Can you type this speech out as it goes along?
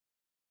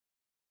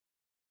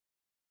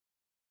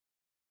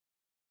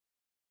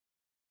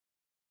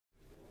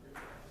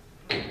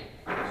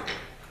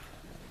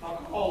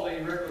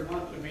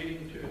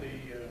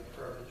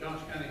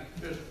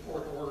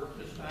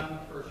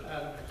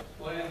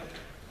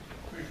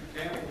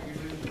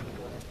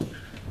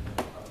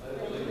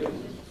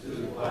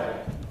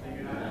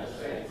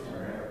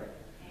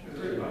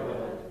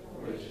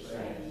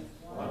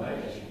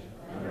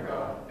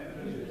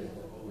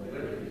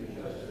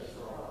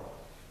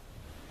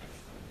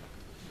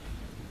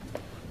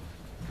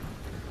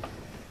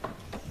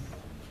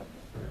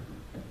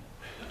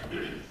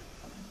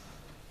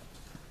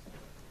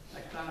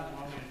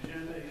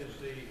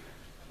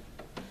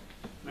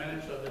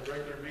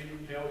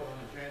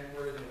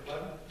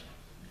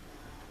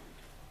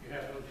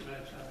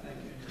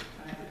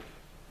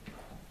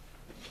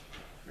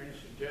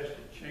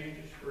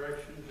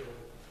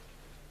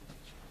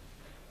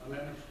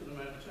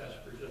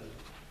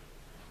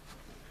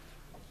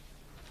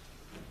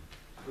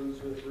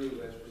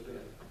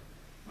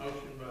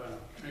Motion by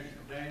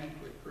Commissioner Daniels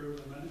to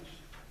approve the minutes.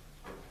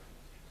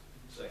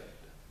 Second.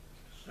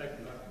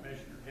 Second by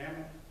Commissioner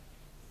Hammond.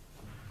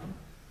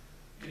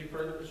 Any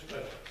further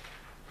discussion?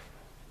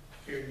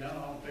 Hearing none,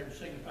 all in favor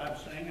signify by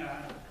saying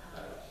aye.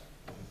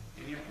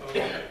 Any opposed?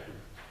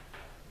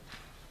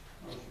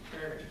 Motion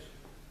carries.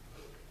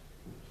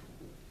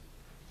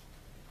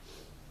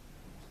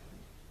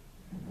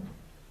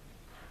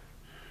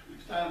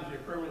 Next item is the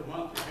approval of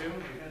monthly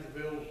bills. You had the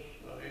bills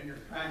in your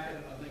packet,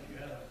 and I think you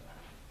had a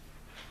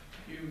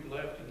few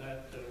left in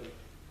that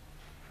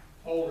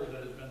folder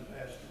that has been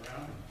passed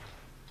around.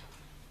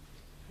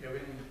 Do you have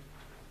any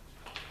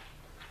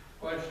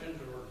questions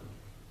or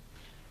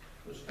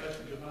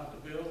discussions about the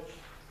bills?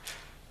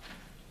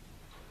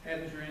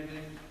 Ed, is there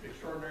anything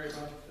extraordinary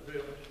about the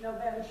bills? No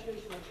bad as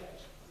usual,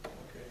 Judge.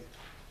 Okay.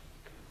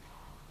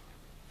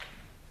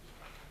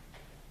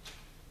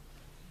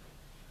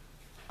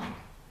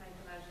 Make a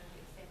motion to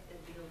accept the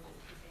bills as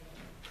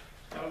presented.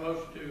 Have a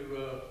motion to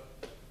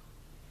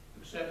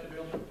accept the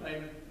bills for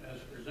payment as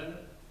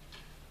presented.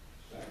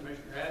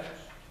 Commissioner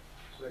Adams.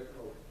 Second.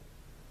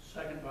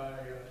 Second by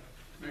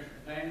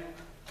Commissioner Daniel.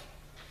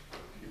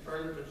 Any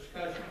further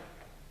discussion?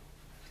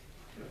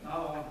 If not,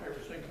 all in favor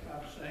signify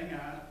by saying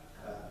aye.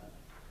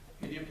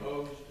 Any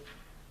opposed?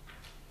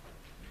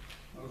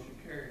 Motion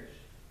carries.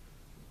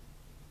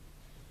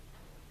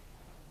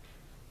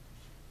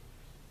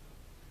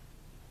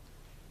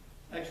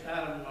 Next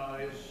item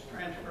is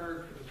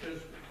transfer to the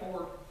fiscal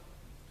court.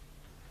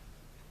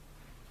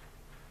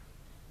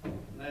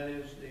 And that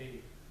is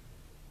the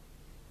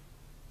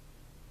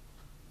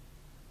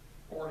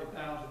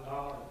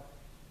 $40,000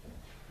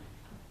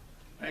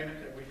 payment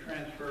that we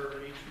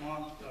transfer each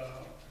month,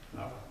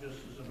 just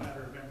as a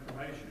matter of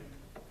information.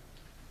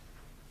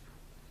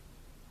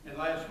 In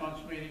last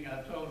month's meeting,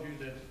 I told you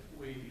that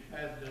we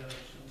had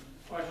some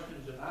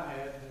questions that I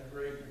had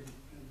raised in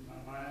my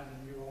mind,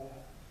 and you all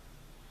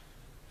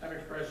have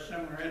expressed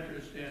similar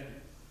interest in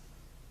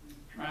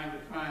trying to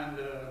find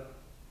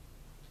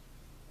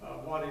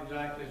what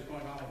exactly is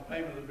going on with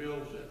payment of the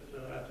bills at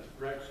the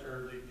Rex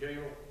or the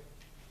jail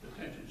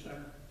detention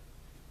center,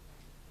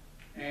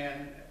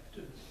 and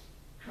to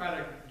try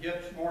to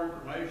get some more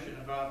information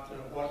about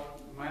what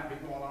might be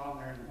going on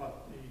there and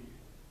what the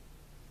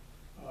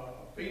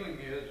feeling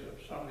is of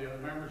some of the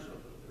other members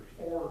of there's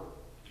 4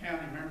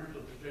 county members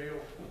of the jail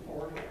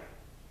authority.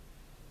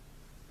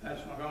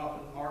 That's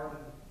McGoffin, Martin,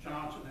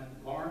 Johnson,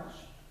 and Lawrence.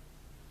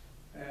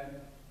 And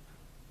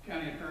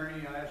county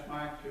attorney, I asked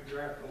Mike to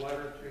draft a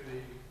letter to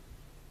the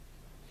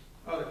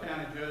other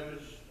county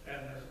judges and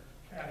their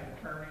county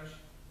attorneys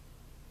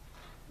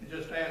and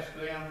just ask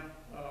them,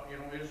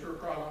 is there a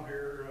problem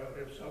here?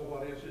 If so,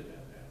 what is it?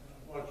 And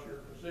what's your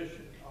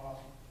position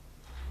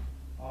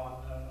on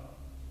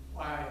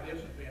why it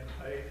isn't being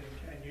paid?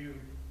 And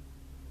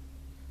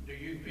do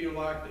you feel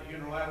like that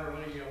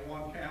unilaterally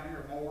one county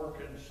or more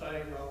can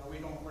say, well, we're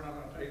not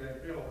going to pay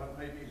that bill? That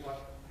may be what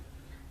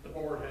the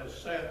board has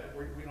said, but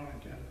we don't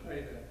intend to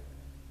pay that.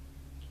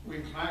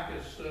 Mike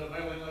has mailed a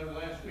letter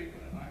last week,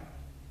 wasn't it, Mike?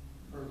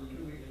 Or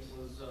 2 weeks? It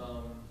was,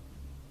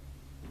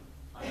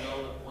 I know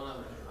that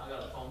I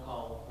got a phone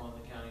call with one of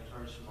the county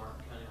attorneys from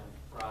Martin County on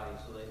Friday,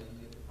 so they didn't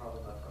get it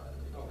probably by Friday.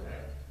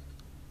 Okay.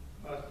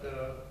 But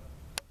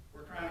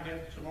we're trying to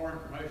get some more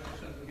information. As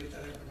soon as we get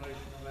that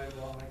information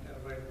available, I'll make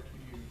that available to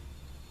you.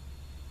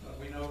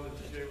 We know that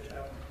the jail's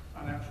having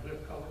financial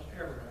difficulties.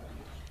 Everybody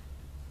is.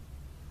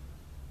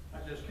 I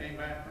just came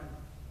back from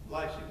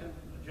Lexington,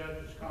 from the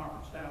judges'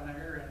 conference down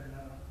there, and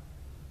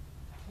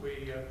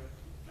we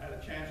had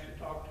a chance to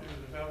talk to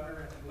the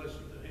governor and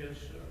listen to his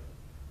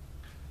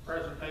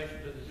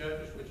presentation to the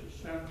judges, which is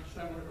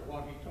similar to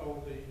what he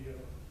told the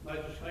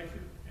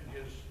legislature in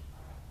his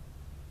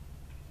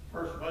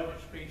first budget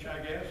speech, I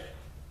guess.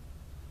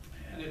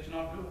 And it's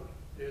not good.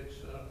 It's,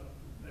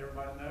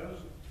 everybody knows,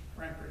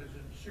 Frankfurt is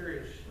in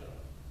serious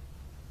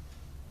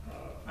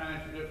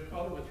financial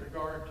difficulty with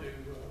regard to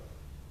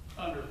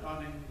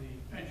underfunding the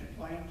pension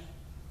plans.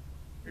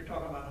 You're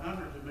talking about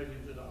hundreds of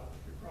millions of dollars.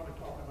 You're probably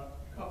talking about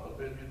a couple of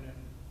billion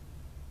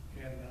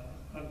in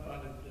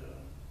unfunded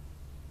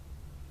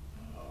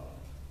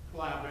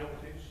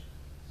liabilities.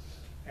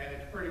 And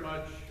it's pretty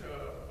much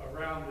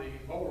around the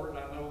board.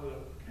 I know the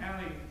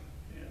county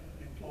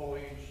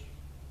employees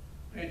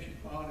pension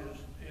fund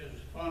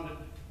is funded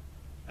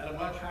at a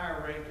much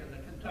higher rate than the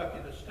Kentucky,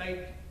 the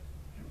state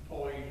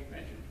employees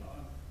pension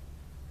fund.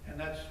 And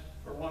that's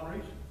for one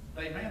reason.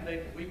 They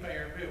mandate that we pay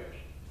our bills.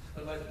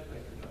 The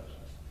legislature does.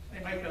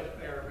 They make us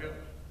pay our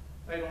bills.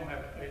 They don't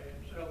have to pay it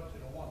themselves. They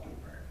don't want to,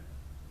 apparently.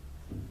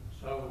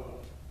 So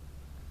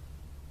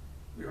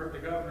we heard the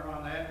governor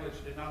on that,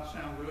 which did not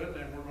sound good.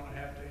 And we're going to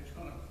have to, it's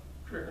going to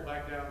trickle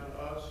back down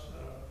to us.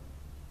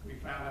 We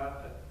found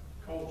out that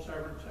cold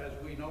severance as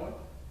we know it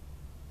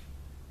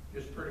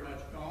is pretty much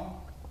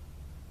gone.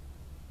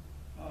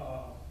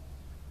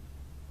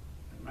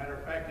 As a matter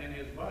of fact, in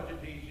his budget,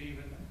 he's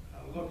even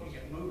looking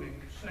at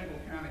moving single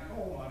county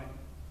coal money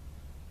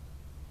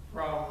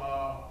from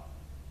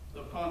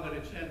the fund that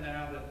it's in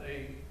now that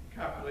they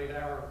calculate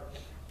our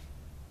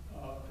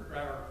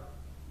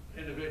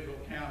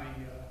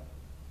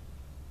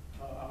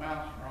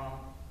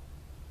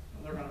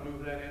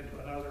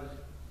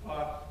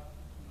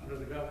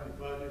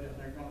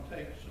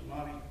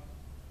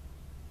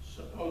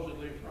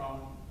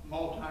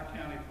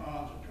county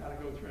funds and try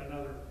to go through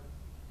another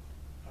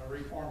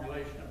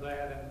reformulation of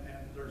that,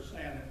 and they're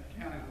saying that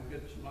the county will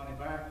get some money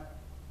back.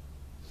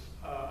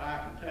 I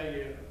can tell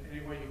you,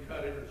 any way you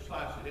cut it or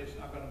slice it, it's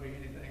not gonna be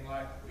anything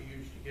like we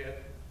used to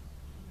get.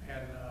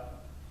 And,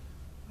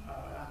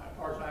 as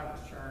far as I'm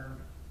concerned,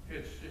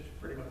 it's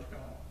pretty much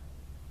gone.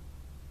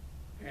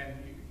 And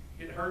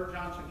it hurt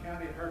Johnson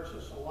County, it hurts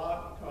us a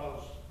lot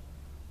because,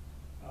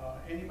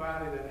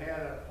 anybody that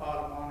had a pot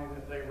of money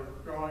that they were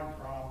drawing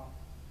from,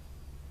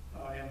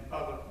 in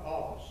public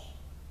office,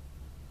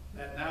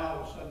 that now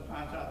all of a sudden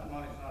finds out the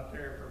money's not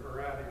there for a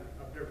variety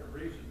of different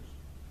reasons.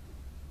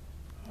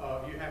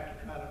 You have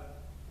to try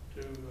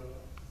to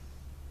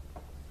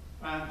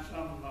find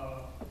some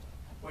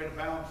way to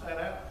balance that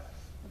out.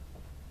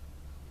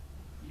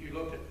 You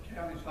look at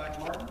counties like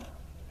Martin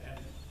and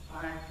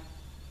Pine,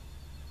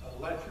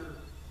 Letcher,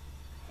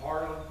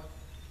 Harlan,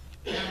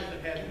 counties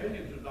that had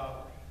millions of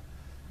dollars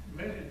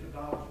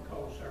of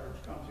coal severance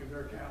come through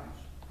their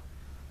counties,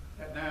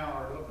 that now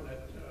are looking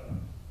at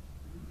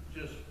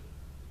just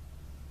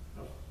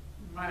a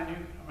minute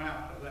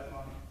amount of that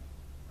money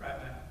right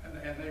now.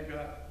 And they've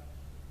got,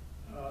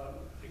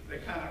 they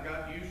kind of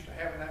got used to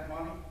having that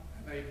money,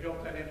 and they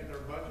built that into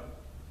their budget,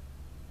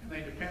 and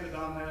they depended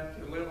on that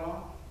to live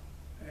on,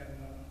 and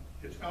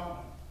it's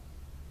gone.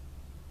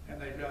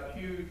 And they've got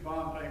huge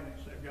bond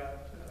payments. They've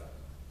got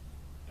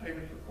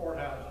payments for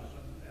courthouses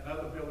and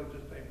other buildings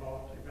that they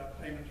bought. They've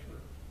got payments for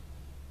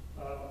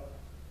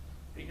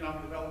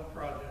economic development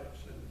projects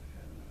and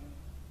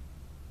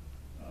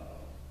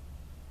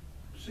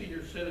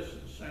senior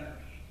citizen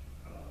centers,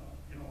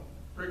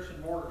 bricks and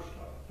mortar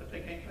stuff that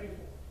they can't pay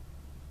for.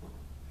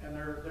 And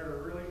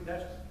they're really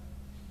desperate.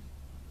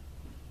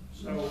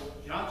 So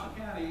Johnson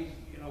County,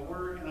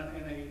 we're in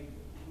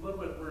a little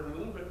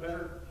bit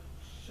better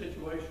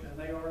situation than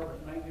they are,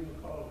 but mainly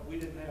because we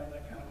didn't have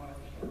that kind of money to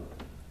start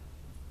with.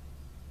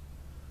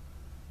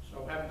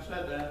 So having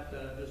said that,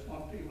 just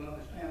want people to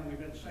understand, we've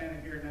been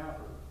standing here now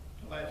for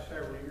the last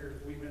several years.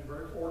 We've been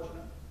very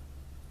fortunate.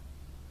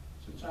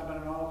 Since I've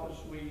been in office,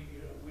 we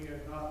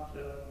have not,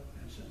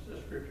 and since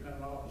this group's been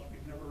in office,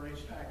 we've never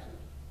raised taxes.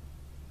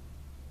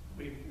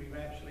 We've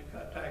actually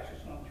cut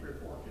taxes on 3 or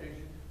 4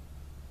 occasions.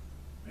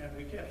 And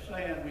we kept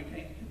saying we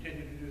can't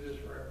continue to do this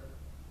forever.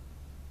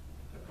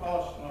 The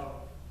cost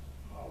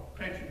of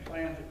pension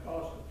plans, the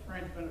cost of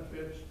fringe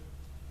benefits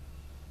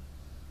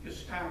is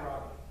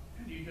skyrocketing.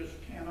 And you just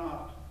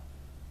cannot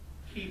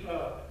keep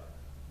up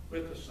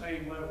with the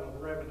same level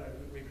of revenue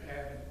that we've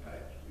had in the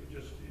past. It's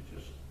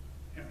just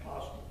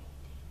impossible.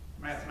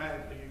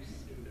 Mathematically, you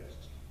can't do that.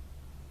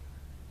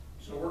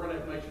 So we're going to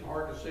have to make some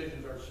hard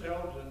decisions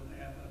ourselves and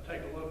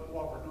take a look at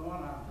what we're doing.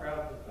 I'm proud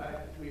of the fact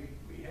that we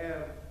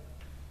have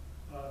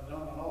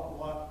done an awful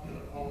lot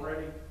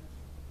already.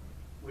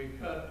 We've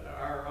cut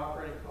our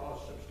operating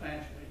costs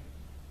substantially.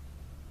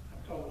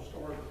 I've told the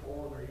story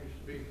before. There used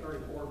to be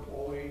 34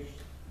 employees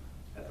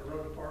at the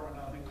road department.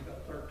 I think we've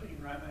got 13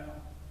 right now.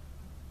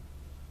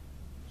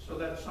 So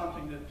that's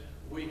something that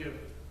we have,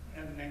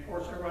 and of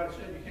course everybody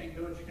said you can't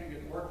do it, you can't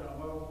get the work done.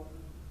 Well,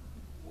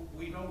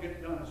 we don't get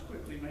it done as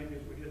quickly maybe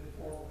as we did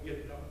before, but we get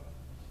it done.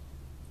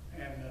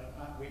 And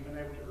we've been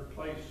able to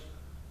replace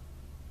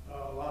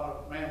a lot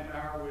of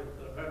manpower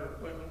with better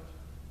equipment.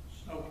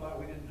 Snowplow,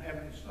 we didn't have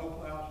any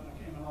snowplows when I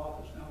came in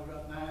office. Now we've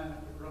got 9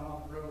 that we run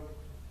on the road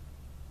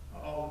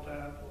all the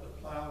time for the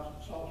plows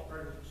and salt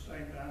spreaders at the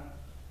same time.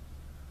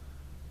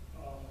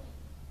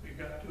 We've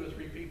got 2 or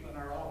 3 people in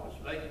our office,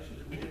 vacancies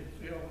that we didn't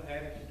fill.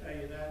 Addie can tell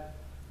you that.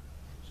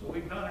 So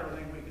we've done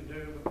everything we can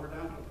do, but we're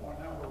down to a point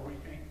now where we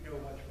can't go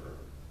much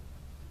further.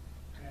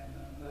 And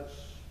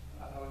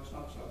I know it's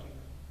not something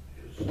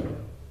that is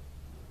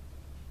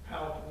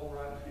palatable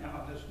right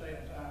now in this day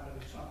and time, but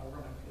it's something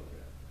we're going to have to look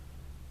at.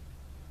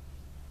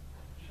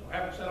 So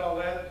having said all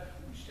that,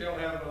 we still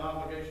have an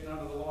obligation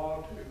under the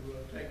law to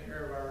take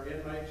care of our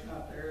inmates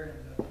out there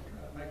and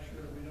try to make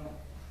sure that we don't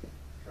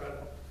try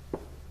to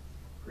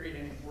create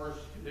any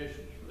worse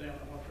conditions for them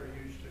than what they're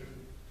used to.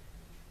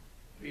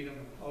 Feed them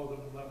and clothe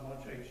them and let them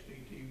watch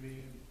HD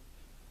TV and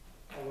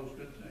all those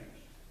good things.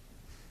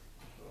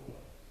 So,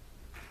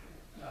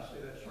 and I say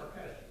that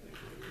sarcastically,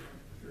 so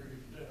I'm sure you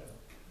can tell.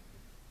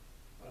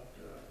 But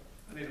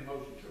I need a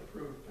motion to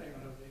approve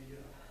payment of the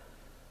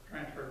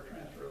transfer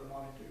of the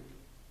money to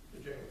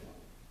the jail fund.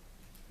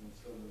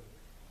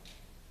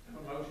 Have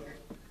a motion.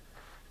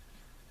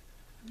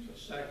 There's a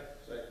second.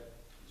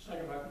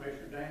 Second by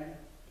Commissioner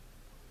Daniel.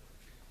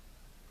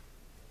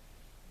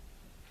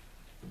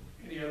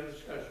 Any other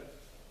discussion?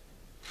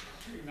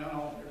 Hearing none,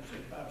 all in favor,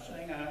 signify by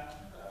saying aye.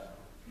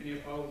 Any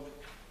opposed?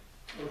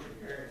 Motion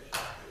carries.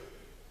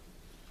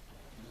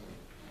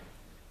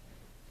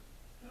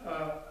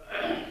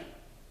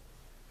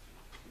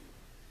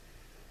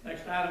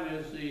 Next item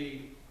is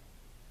the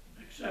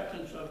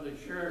acceptance of the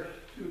Sheriff's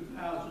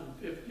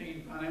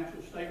 2015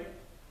 financial statement.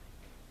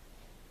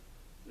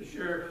 The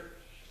Sheriff's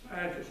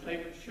financial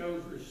statement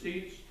shows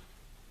receipts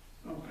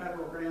from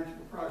federal grants of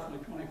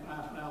approximately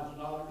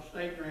 $25,000,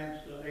 state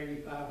grants of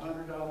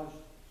 $8,500,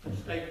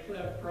 state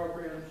CLEP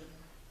programs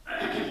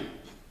 $26,000,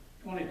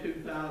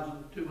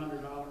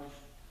 $22,200.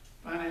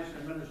 Finance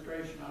and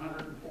administration,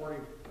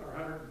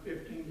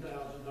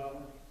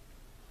 $115,000.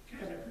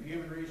 Cabinet for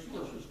Human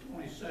Resources,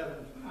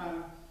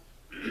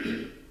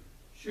 $27,500.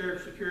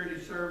 Sheriff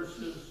Security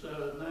Services,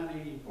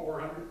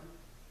 $9,400.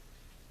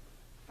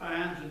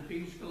 Fines and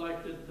fees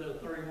collected,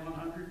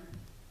 $3,100.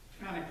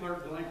 County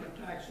Clerk delinquent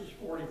taxes,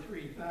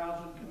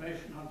 $43,000.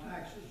 Commission on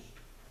taxes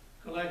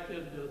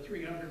collected,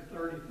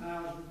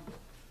 $330,000.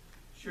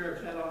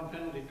 Sheriff's add-on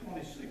penalty,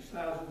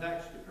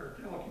 $26,000.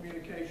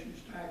 Telecommunications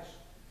tax,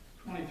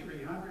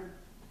 $2,300.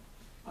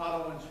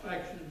 Auto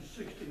inspections,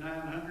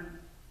 $6,900.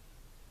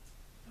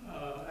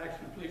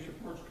 Accident police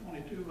reports,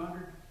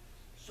 $2,200.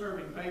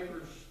 Serving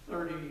papers,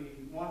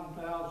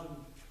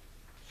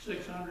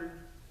 $31,600.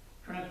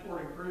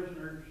 Transporting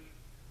prisoners,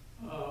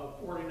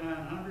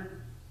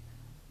 $4,900.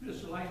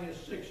 Miscellaneous,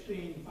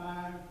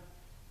 $16,500.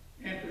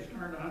 Interest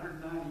earned,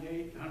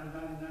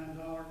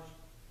 $199.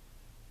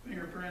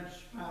 Fingerprints,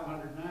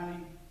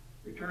 $590.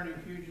 Returning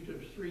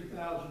fugitives,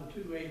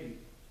 $3,280.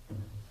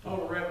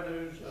 Total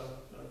revenues of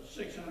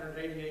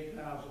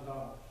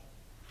 $688,000.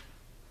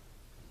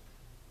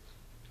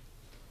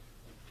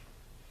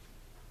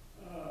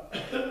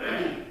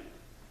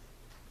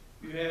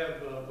 You have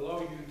below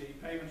you the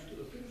payments to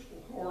the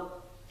fiscal court,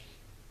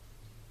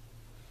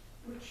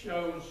 which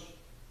shows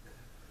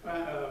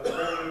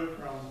revenue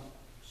from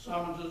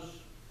summonses,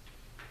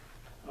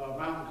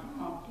 mountain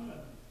comp,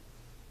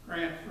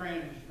 grant,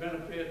 fringe,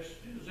 benefits.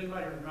 Does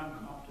anybody remember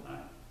mountain comp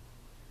tonight?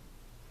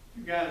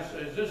 You guys,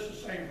 is this the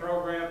same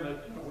program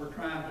that we're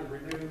trying to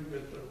renew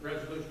with the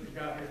resolution you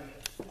got here?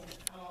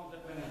 How long has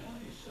it been in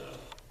place?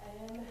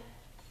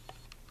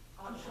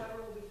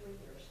 October will be 3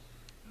 years.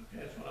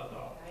 Okay, that's what I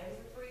thought. Okay, it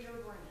was a 3-year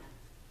grant.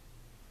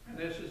 And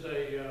this is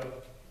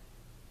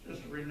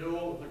just a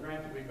renewal of the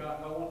grant that we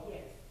got going?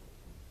 Yes.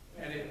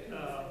 And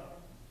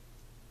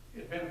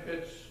it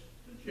benefits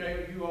the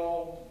jail. You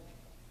all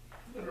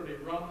literally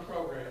run the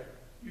program.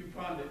 You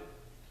fund it.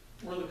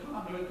 We're the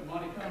conduit. The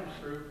money comes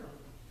through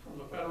from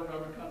the federal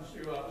government, comes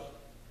through us.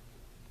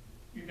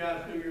 You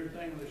guys do your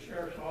thing with the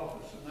sheriff's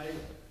office, and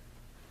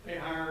they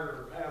hire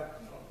or have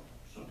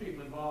some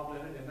people involved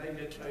in it, and they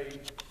get paid.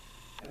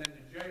 And then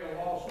the jail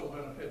also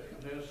benefits from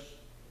this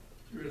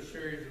through a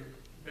series of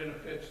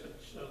benefits that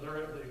the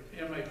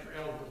inmates are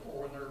eligible for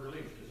when they're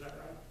released. Is that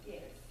right?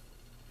 Yes.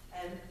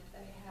 And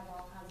they have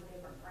all kinds of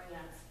different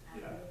grants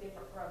and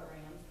different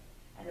programs.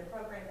 And the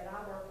program that I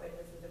work with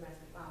is the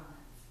domestic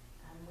violence.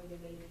 We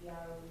do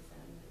BPOs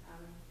and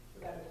we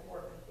go to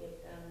court with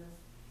victims.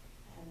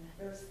 And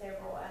there's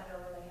several other,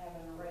 they have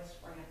an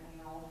arrest grant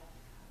now.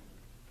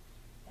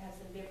 They have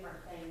some different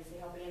things to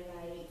help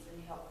inmates and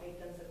help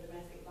victims of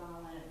domestic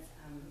violence.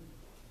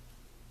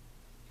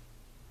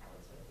 All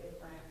sorts of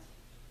different.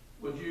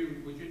 Would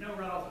you know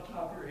right off the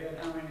top of your head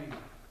how many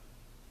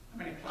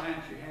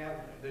clients you have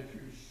that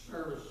you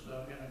service in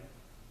a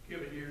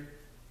given year?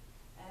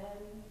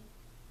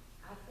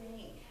 I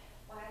think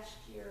last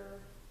year,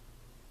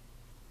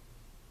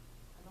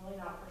 I'm really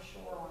not for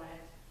sure on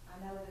it. I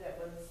know that it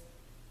was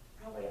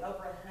probably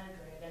over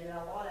 100, and then a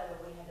lot of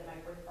it we had to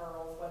make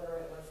referrals, whether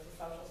it was to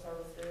social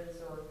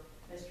services or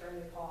Mr.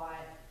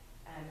 Newport,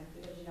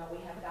 because we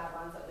have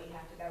guidelines that we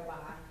have to go by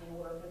in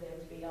order for them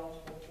to be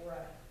eligible for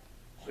it.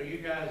 So you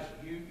guys,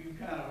 you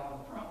kind of on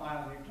the front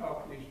line when you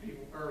talk to these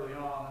people early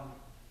on and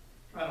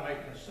try to make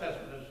an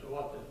assessment as to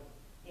what the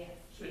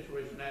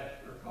situation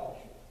asks or calls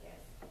for. Yes.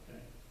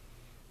 Okay.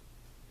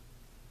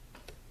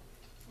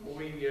 Well,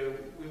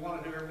 we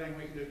want to do everything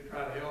we can do to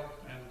try to help,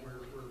 and we're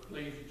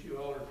pleased that you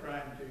all are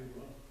trying to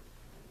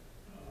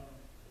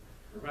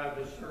provide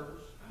this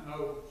service. I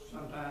know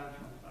sometimes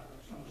from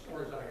some of the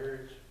stories I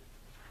hear,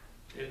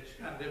 it's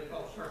kind of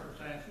difficult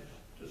circumstances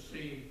to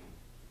see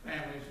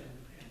families and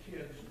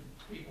kids and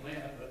people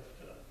in, but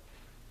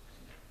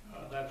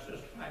that's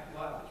just a fact of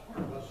life. It's part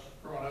of us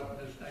growing up in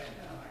this day and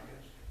time, I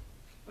guess.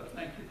 But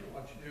thank you for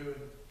what you do,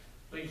 and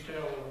please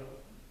tell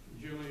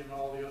Julie and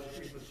all the other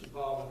people that's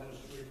involved in this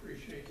that we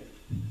appreciate it.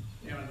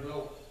 And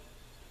we'll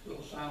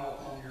sign off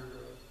on your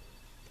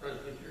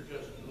resolution here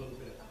just in a little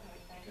bit. Okay,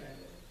 thank you.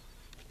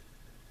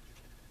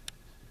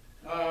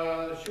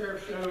 The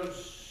sheriff shows,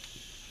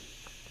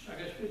 I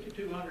guess,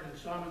 5,200 in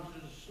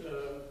summonses.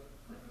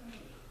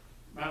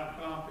 Mountain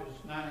comp is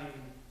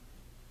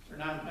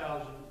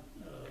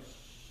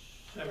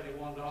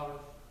 $9,071.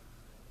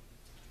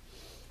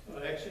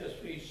 Excess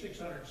fees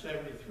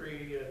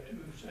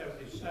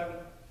 $673,277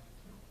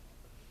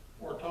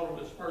 for total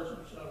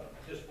disbursements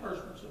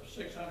of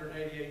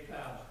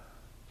 $688,000.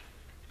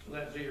 So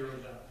that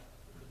zeroes out.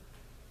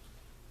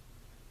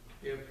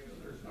 If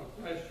there's no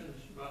questions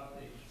about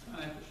the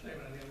financial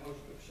statement, I need a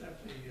motion to accept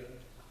the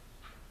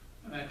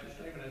financial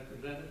statement as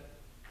presented.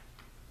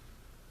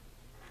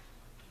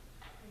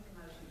 Make a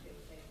motion to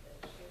accept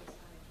the sheriff's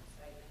financial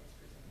statement as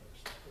presented.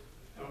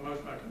 Have a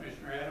motion by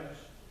Commissioner Adams.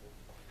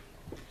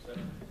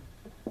 Second.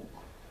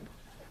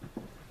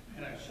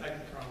 And a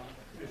second from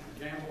Commissioner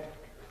Gamble.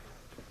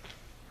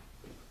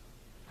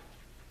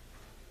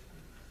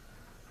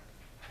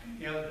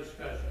 Any other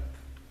discussion?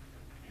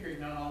 Hearing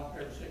none, all in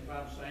favor,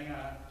 signify by saying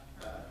aye.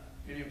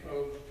 Any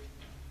opposed?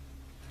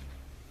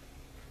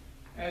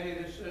 Addie,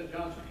 this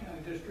Johnson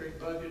County District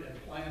Budget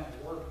and Plan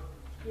of Work.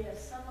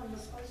 Yes, someone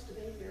was supposed to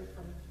be here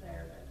from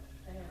there, but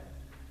they haven't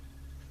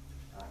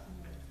gotten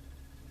here.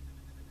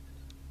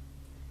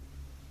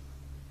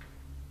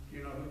 Do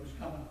you know who was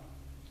coming?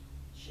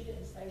 She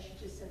didn't say, she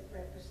just said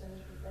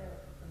representative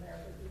there, from there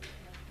would be,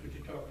 Who'd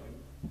you talk to?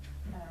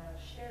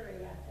 Sherry,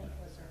 I think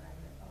was her name.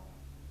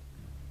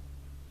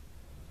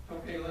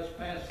 Okay, let's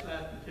pass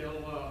that until,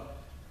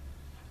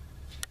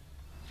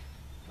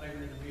 later in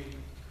the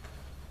meeting.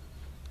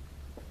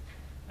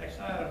 Next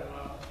item,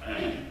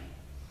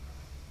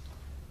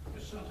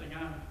 is something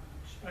I'm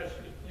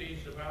especially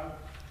pleased about,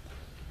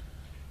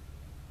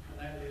 and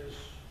that is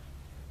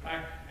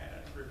back, and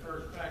it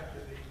refers back to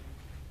the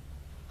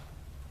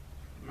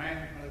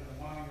management of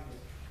the money of the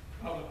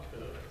public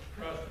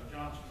trust of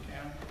Johnson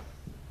County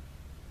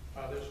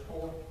by this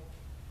court,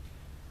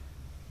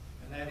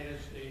 and that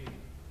is the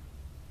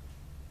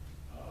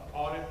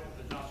audit of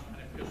the Johnson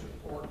County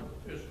Fiscal Court for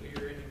the fiscal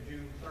year ending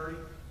June 30.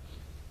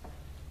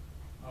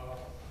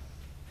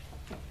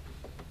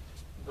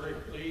 Very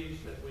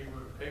pleased that we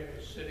were able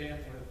to sit in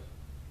with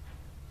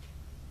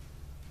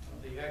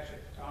the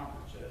exit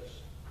conference as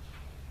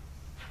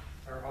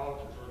our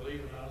auditors were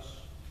leaving us.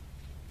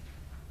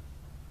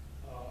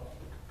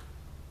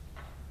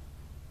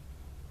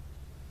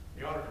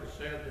 The auditor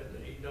said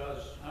that he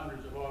does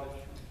hundreds of audits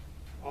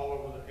from all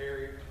over the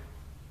area,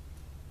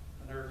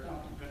 and their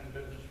company's been in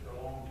business for a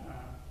long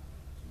time.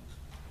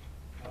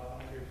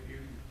 If you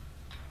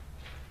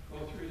go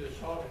through this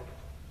audit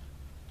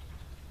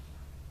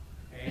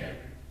and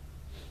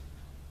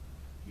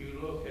you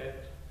look at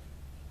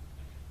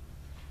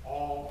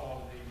all of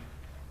the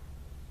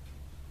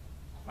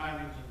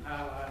findings and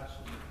highlights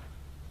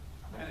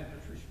and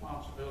management's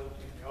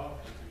responsibility and the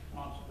auditor's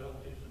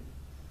responsibilities and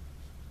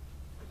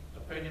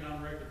opinion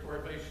on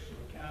regulatory basis of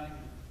accounting,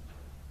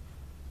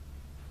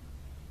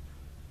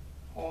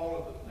 all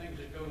of the things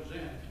that goes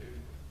into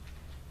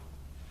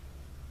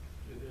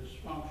this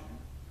function,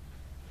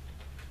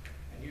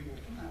 and you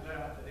will find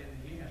out that in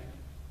the end,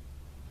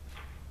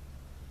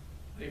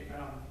 they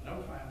found no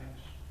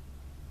findings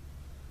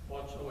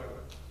whatsoever.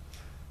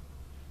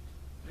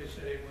 They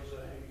said it was a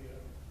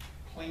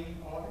clean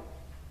audit.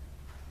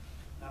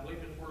 And I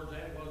believe his words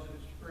added was that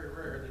it's very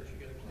rare that you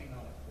get a clean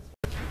audit.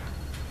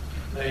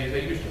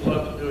 They used to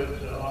love to do it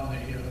on the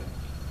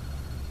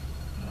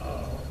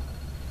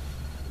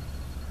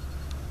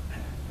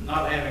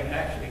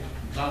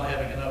not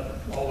having enough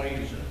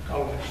employees, and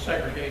called it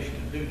segregation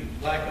of duties,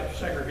 lack of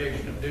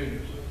segregation of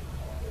duties.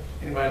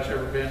 Anybody that's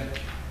ever been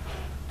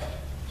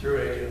through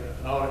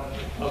an audit of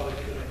a public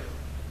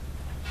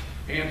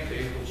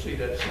entity will see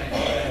that same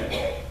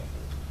thing.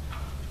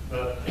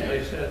 But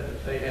they said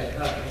that they had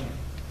nothing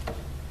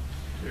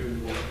to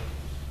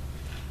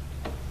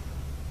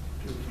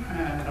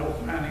find, no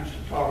findings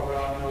to talk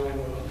about, no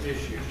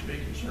issues to be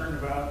concerned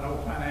about, no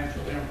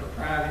financial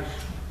improprieties,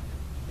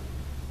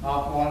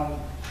 not one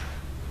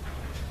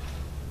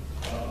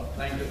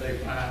thing that they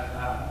find. And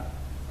I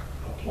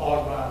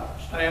applaud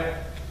my staff.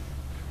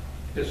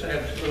 This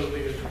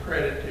absolutely is a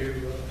credit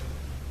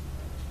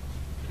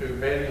to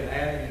Betty and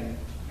Addie and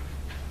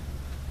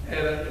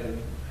Etta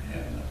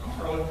and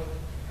Carla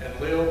and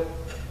Lil.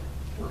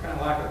 We're kind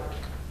of like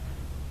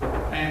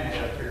a family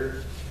up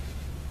here.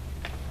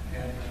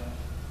 And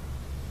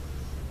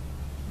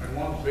when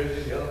one's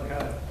busy, the other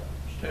kind of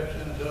steps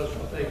in and does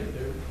what they can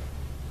do.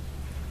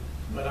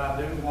 But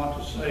I do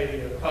want to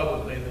say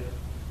publicly that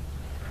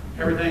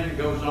everything that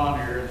goes on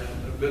here,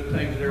 and the good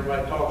things that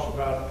everybody talks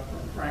about from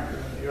Franklin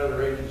and the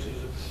other agencies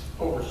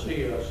that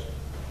oversee us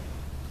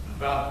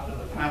about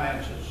the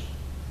finances,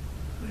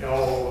 they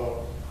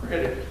all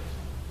credit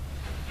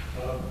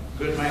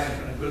good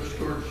management and good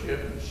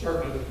stewardship, and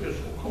certainly the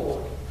fiscal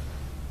court.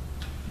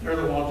 They're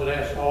the ones that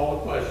ask all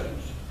the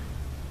questions.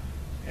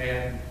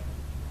 And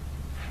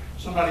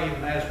somebody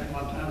even asked me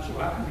one time, so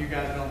how come you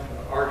guys don't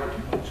argue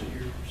too much? So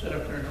you sit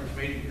up there in those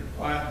meetings, you're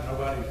quiet, and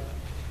nobody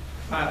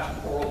fights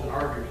and quarrels and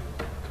argues.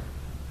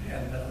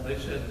 And they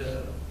said,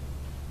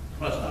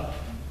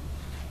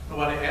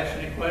 nobody asks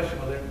any question.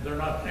 Well, they're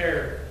not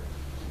there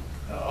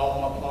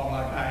all month long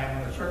like I am,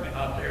 and they're certainly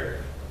not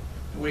there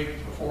the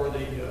week before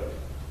the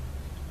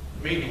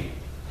meeting.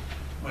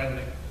 When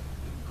the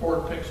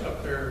court picks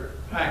up their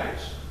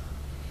packets,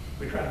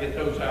 we try to get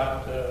those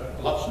out.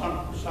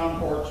 Some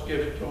courts give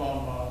it to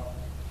them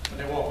when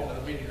they walk into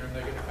the meeting room.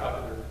 They get a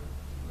copy of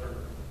their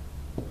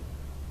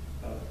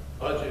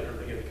budget, or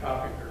they get a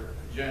copy of their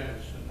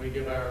agendas, and we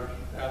give ours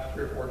out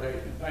 3 or 4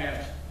 days in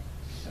advance.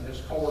 And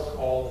this court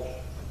calls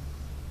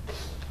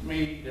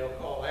me, they'll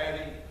call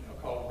Addie,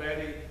 they'll call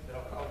Betty,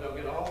 they'll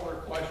get all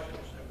their questions.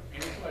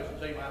 Any questions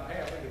they might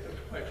have, they get those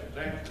questions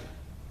answered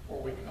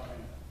before we come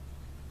in.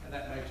 And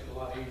that makes it a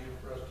lot easier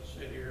for us to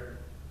sit here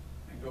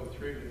and go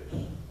through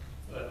this.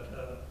 But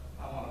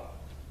I want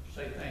to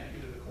say thank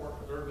you to the court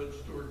for their good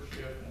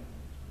stewardship,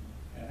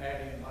 and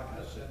Addie, and like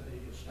I said, the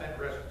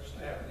rest of the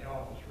staff in the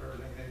office for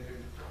everything they do.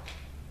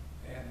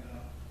 And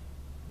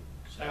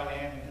Sally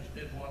Ann just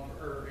did one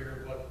for her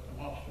here,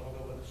 a month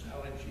ago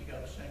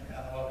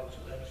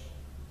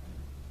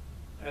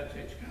that's,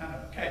 it's kind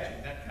of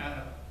catching that kind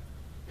of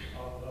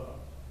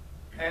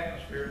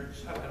atmosphere.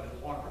 So that was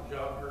a wonderful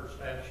job, her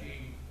staff,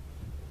 she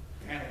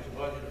handles the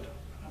budget of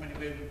how many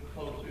million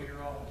flow through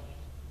your office?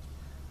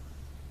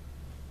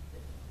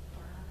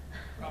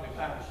 Probably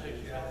 5 or 6,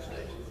 yeah, I'd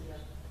say.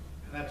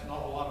 And that's an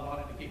awful lot of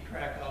money to keep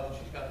track of, and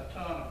she's got a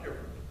ton of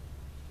different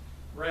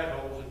rat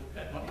holes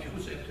that money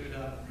goes into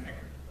down in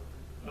Rankin.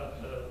 But,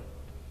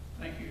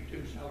 thank you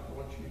too, Sally, for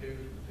what you do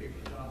for the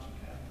people of Johnson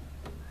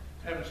County.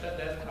 Having said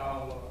that,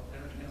 I'll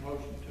entertain a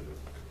motion to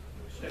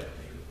accept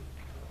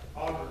the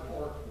audit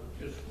report for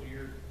the fiscal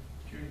year,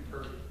 June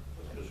 30th,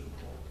 fiscal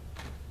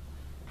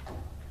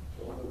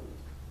court.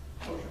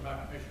 Motion by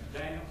Commissioner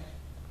Daniels,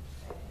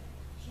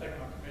 second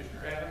by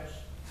Commissioner Adams.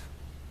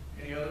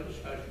 Any other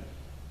discussion?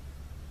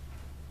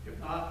 If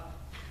not,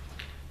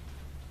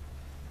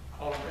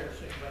 all in favor,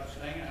 signify by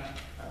saying aye.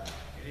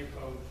 Any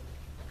opposed?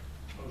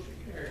 Motion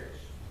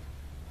carries.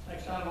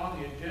 Next item on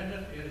the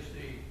agenda is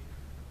the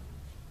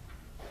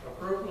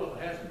approval of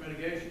the hazard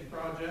mitigation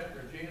project.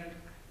 Regina,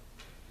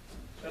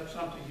 is that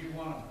something you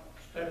want to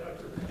step up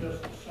for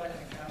just a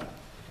second, kind of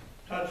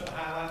touch the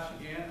highlights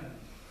again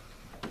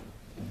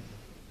and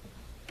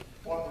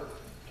what we're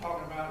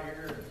talking about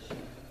here and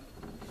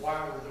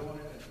why we're doing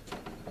it?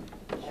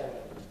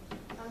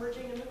 I'm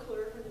Regina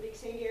McClure from the Big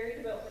Sandy Area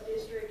Development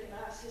District, and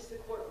I assist the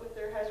court with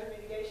their hazard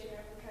mitigation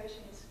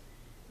applications.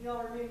 You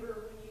all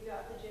remember when you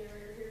got the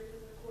generator here for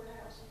the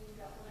courthouse and you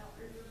got one out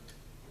river.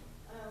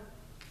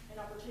 An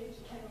opportunity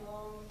came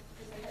along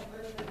because they had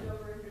money left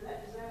over under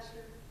that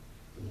disaster,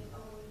 and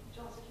only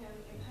Johnson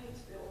County and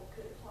Paintsville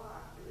could apply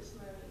for this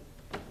money,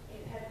 and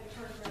it had to be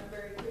turned around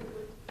very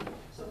quickly.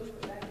 So we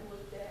went back and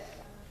looked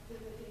at who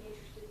had been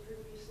interested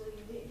previously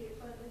and didn't get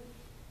funded,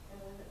 and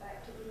we went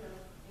back to them,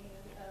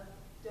 and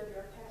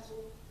W.R.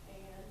 Castle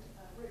and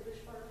Red Bush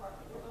Fire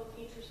Department were both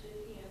interested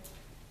in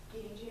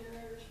getting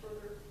generators for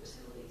their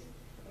facilities,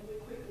 and we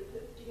quickly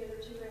put together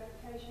 2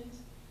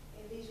 applications,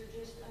 and these are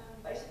just,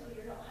 basically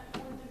you're not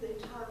going through the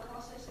entire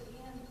process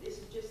again. This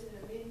is just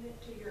an amendment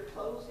to your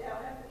closed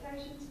out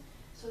applications.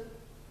 So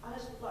I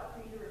just would like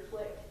for you to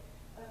reflect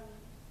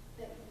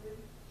that you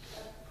would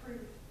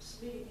approve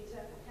submitting these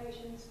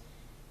applications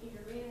in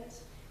your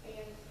minutes.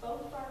 And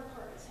both fire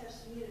departments have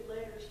submitted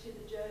letters to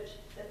the judge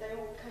that they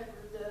will cover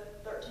the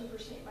 13%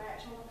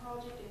 match on the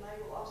project, and they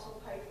will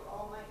also pay for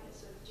all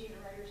maintenance of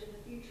generators in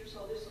the future.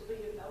 So this will be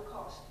of no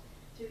cost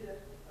to the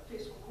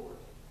fiscal court.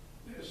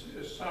 This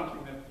is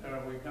something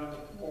that we've done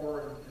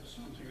before, and it's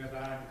something that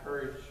I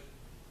encourage,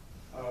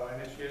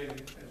 and it's getting,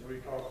 as we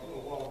talked a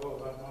little while ago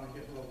about money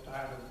getting a little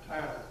tighter and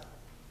tighter.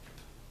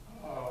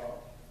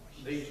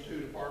 These 2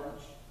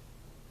 departments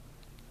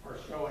are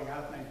showing,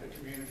 I think, the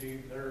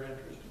community their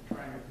interest in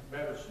trying to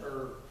better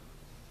serve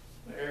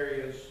the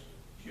areas,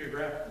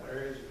 geographical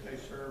areas that they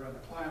serve, and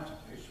the clients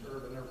that they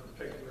serve in their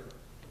particular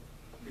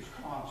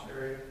response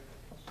area.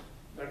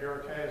 W.R.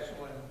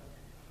 Castle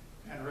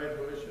and Red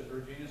Bush, as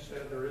Regina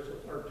said, there is a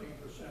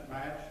 13%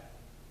 match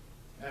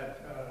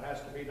that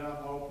has to be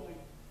done locally.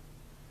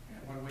 And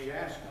when we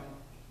asked them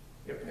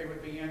if they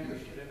would be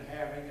interested in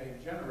having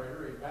a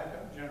generator, a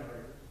backup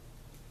generator,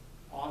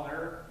 on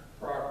their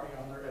property,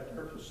 at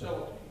their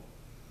facility,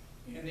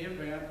 in the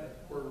event that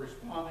we're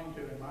responding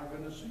to, and my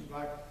goodness, seems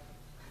like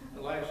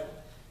the last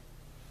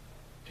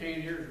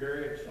 10 years,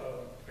 Gary,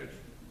 it's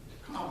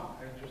common.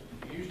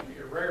 It used to be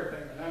a rare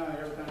thing, but now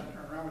every time we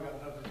turn around, we got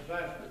another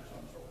disaster of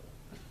some sort.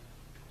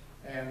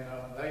 And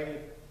they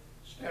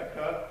stepped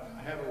up.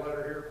 I have a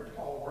letter here from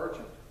Paul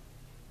Burchett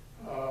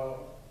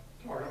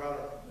talking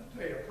about that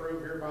they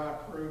hereby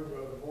approve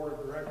the board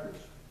of directors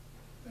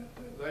that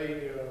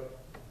they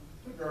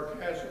W.R.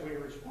 Castle will be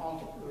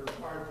responsible for the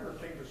required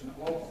 13%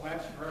 local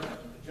match in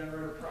reference to the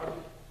generator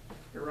project.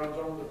 It runs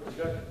over the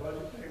projected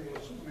budget. They will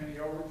assume any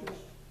overages.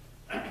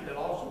 They'll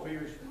also be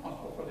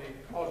responsible for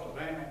the cost of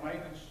annual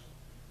maintenance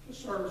to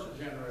service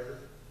the generator.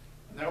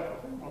 And they'll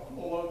perform a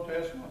full load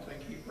test once they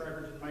keep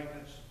records of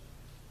maintenance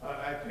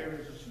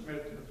activities and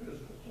submit to the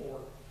physical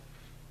court.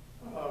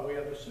 We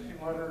have the same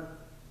letter,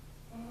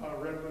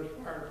 Red Bush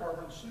Fire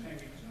Department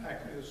saying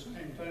exactly the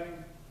same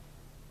thing,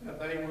 that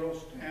they will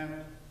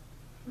stand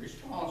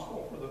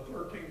responsible for the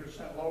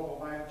 13%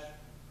 local match,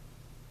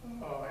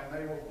 and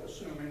they will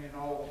assume any and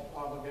all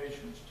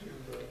obligations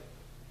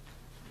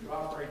to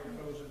operate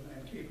those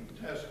and keep them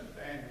tested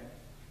annually.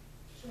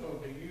 So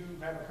do you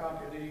have a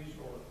copy of these,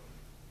 or?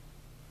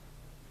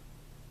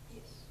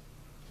 Yes.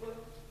 Well,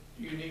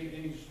 Do you need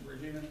these,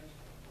 Regina?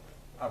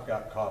 I've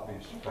got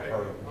copies for Okay, her,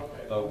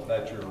 okay. so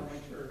that's yours. I'll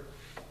make sure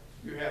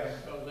you have it,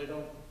 because they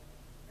don't,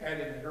 add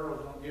in the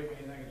girls don't give me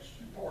anything that's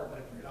important,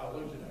 I'll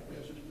lose it, I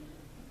guess. And you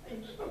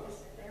can just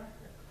sit down.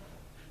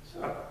 So,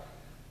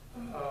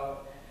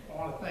 I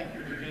want to thank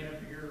you, Regina,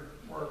 for your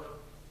work,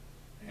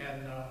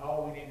 and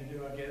all we need to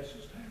do, I guess,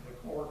 is to have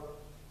the court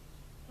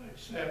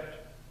accept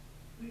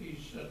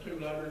these 2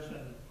 letters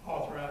and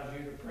authorize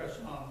you to press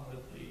on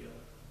with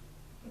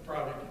the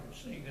project and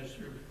seeing this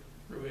through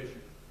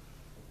fruition.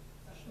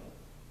 So,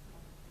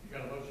 you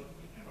got a motion?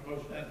 Have a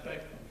motion to that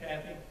effect from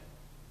Kathy?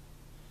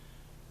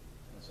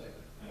 Second.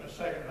 And a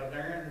second by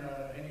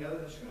Darren. Any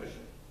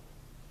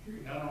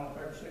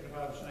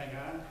signify by saying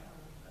aye.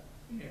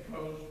 Any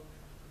opposed?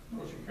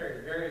 Motion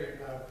carried. Gary,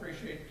 I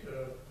appreciate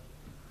you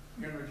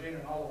and Regina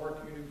and all the work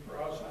you do for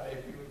us.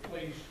 If you would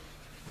please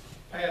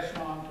pass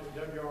on to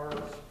W.R.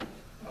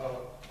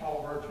 Paul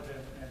Merchant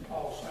and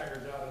Paul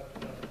Saggers out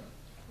at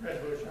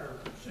Redbush our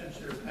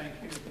sincere thank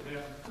you to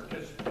them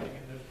participating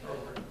in this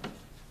program. It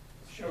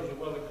shows a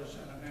willingness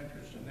and an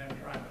interest in them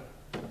trying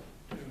to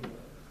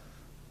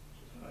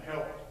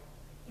help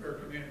their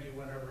community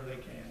whenever they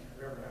can,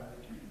 or ever how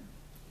they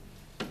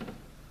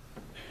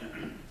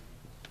can.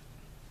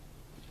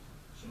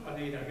 So I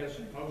need, I guess,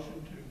 a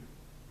motion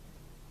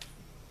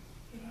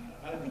to,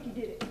 I think you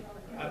did it.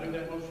 I do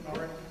that motion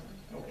already?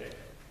 Okay.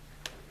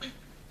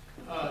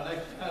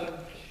 Next item,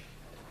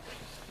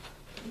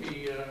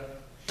 we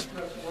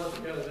struck work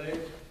the other day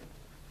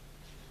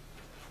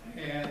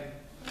and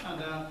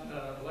found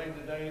out late in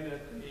the day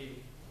that the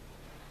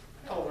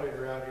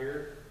elevator out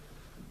here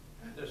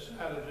had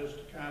decided just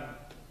to kind of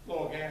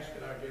blow a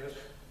gasket, I guess,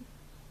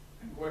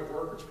 and quit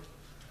working.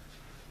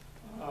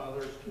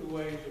 There's two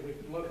ways that we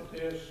can look at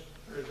this.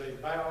 There's a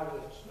valve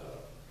that's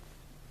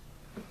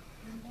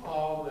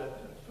involved that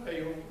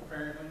failed,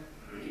 apparently.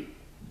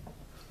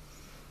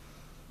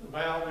 The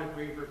valve, if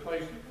we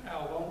replaced the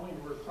valve only,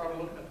 we're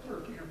probably looking at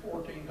 $13,000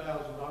 or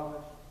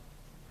 $14,000.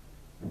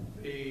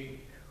 The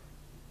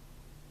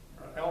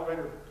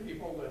elevator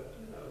people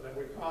that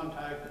we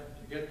contacted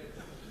to get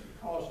the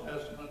cost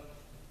estimate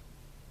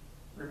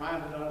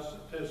reminded us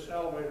that this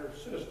elevator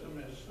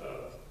system is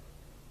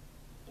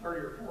 30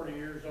 or 40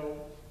 years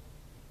old.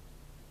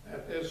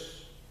 That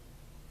this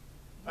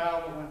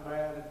valve that went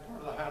bad and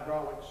part of the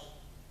hydraulics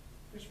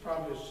is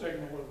probably a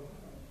signal of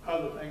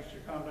other things to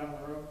come down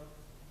the road.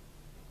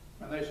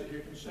 And they said you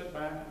can sit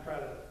back and try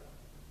to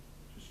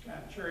just kind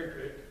of cherry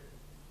pick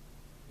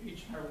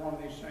each and every one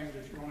of these things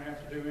that you're going to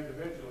have to do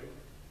individually.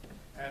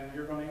 And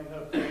you're going to end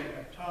up paying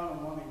a ton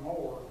of money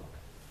more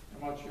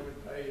than what you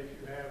would pay if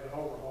you have an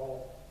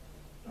overhaul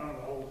done of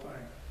the whole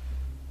thing.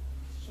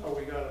 So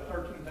we got a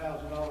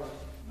 $13,000 valve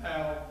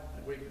that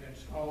we can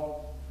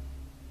install,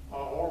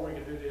 or we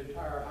can do the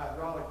entire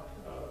hydraulic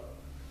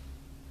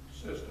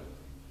system,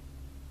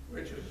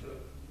 which is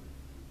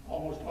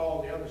almost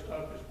all the other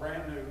stuff is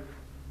brand new.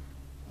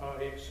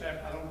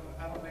 Except I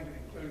don't think it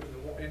includes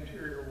the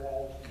interior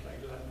walls and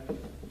things of that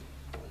nature.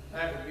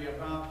 That would be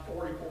about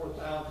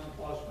 $44,000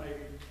 plus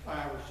maybe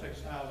 $5,000 or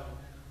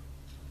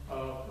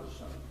 $6,000 for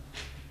some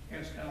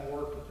incidental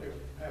work that they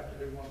have to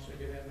do once they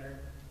get in there.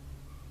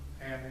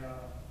 And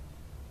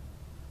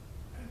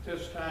at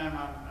this time,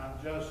 I'm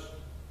just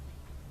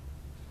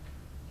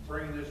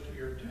bringing this to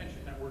your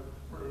attention that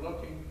we're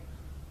looking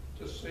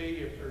to see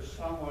if there's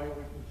some way we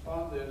can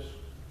fund this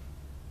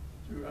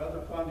through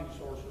other funding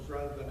sources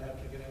rather than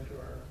have to get into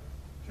our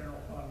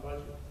general fund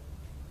budget.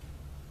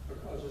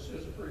 Because this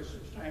is a pretty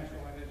substantial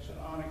and it's an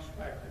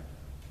unexpected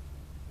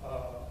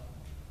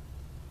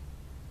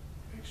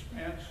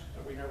expense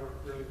that we never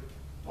really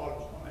thought it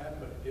was going to happen,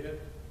 but it did.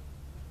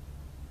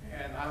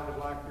 And I would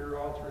like your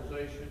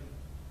authorization,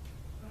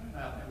 and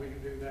I think we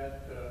can do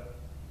that,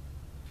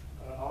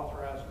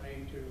 authorize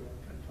me to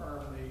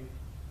confirm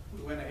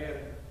we went ahead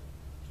and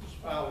just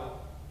filed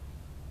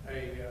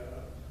a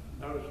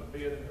notice of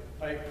bid in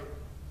the paper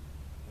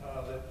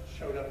that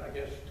showed up, I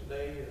guess,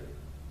 today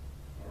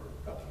or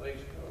a couple of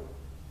days ago.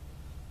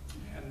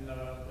 And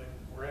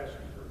we're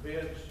asking for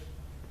bids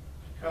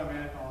to come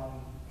in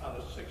on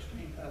the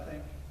 16th, I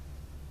think,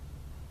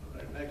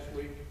 of next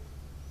week,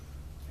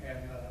 and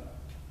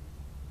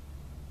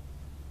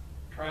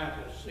trying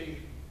to see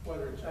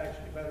whether it's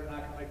actually better, and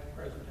I can make the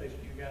presentation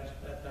to you guys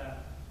at that time.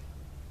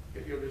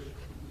 If you'll just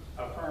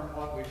affirm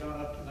what we've done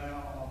up to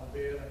now on the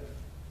bid,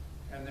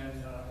 and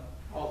then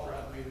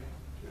authorize me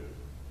to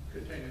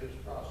continue this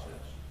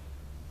process.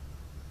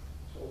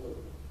 So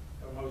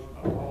a motion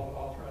will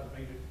authorize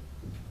me to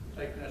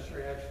take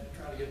necessary action to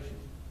try to get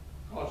some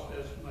cost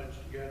estimates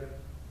together.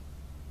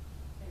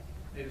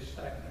 Need a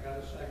second. I got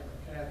a second from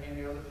Kathy.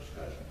 Any other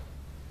discussion?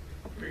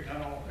 Hearing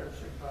none, all in favor,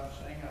 signify by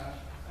saying aye.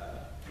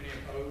 Any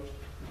opposed?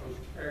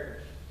 Motion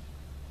carries.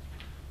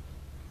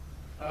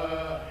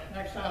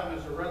 Next item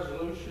is a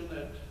resolution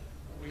that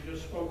we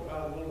just spoke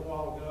about a little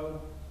while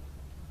ago.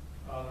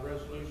 The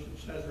resolution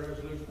says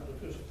resolution of the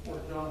Fiscal Court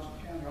of Johnson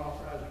County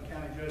authorizing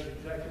county judge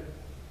executive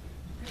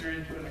to enter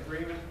into an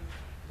agreement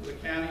with the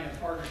county in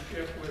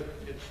partnership with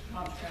its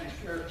Johnson County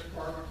Sheriff's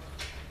Department,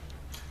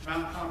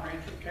 Mountain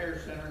Comprehensive Care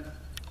Center,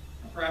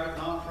 a private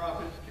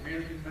nonprofit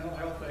community mental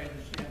health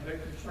agency and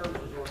victim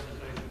services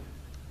organization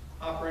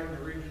operating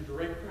the region's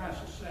rape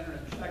crisis center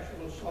and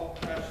sexual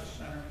assault crisis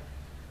center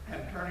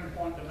and Turning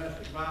Point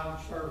Domestic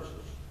Violence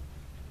Services,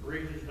 the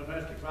region's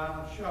domestic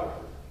violence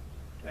shelter,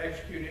 to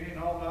execute any and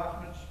all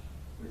documents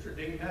which are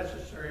deemed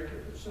necessary to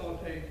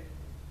facilitate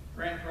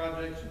grant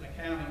projects in the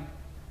county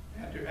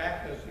and to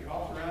act as the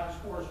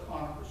authorized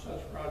correspondent for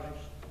such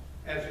projects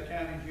as the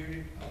county's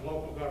unit of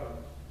local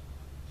government.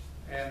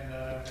 And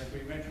as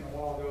we mentioned a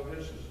while ago,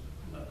 this is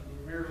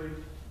merely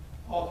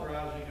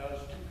authorizing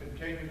us to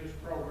continue this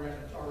program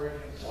that's already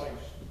in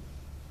place.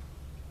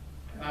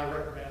 And I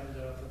recommend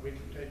that we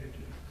continue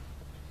to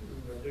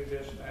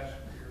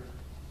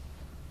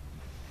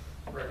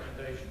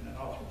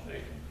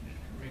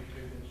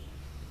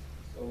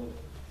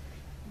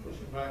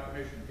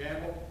Commissioner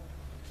Gamble,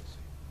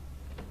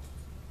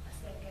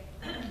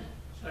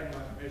 second by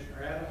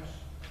Commissioner Adams.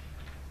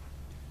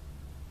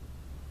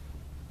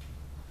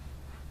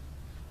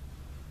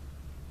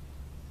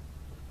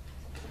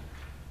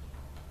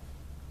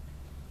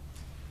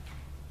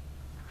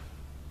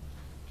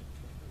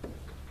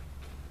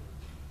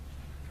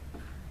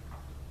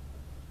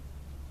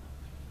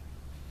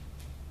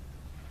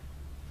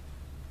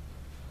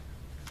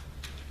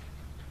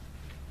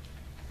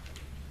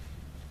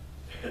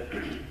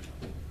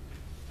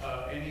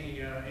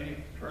 Any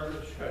further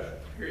discussion?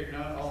 Hearing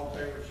none, all in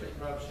favor,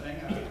 signify by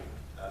saying aye.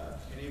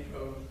 Any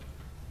opposed?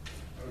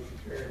 Motion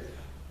carries.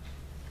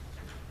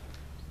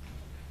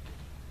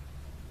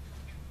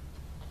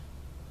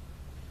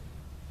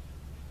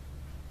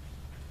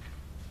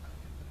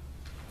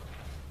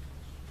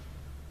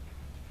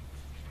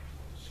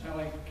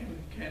 Sally,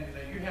 can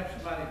you have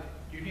somebody,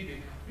 you need to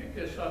pick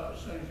this up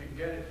as soon as you can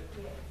get it?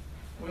 Yes.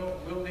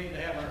 We'll need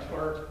to have our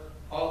clerk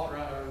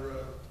authorize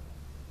or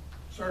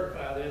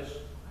certify this.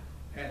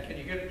 And can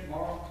you get it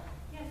tomorrow?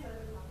 Yes, sir.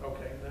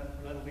 Okay,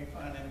 that'll be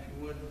fine. And if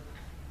you would,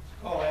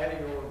 call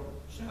Addie or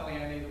Sally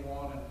Ann, either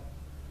one,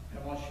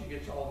 and once she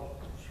gets all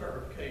the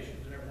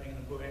certifications and everything in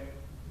the book,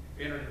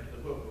 entered into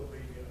the book, we'll be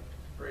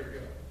ready to go.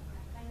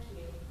 Thank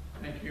you.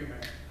 Thank you,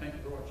 ma'am. Thank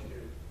you for what you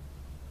do.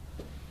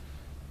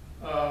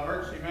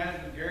 Emergency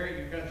management, Gary,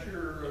 you've got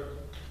your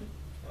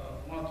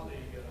monthly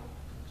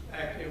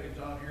activities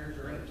on here. Is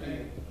there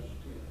anything?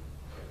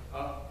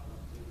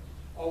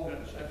 Oh,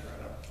 goodness, that's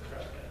right. I forgot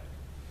that.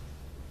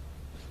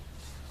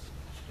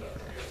 Stuff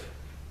together.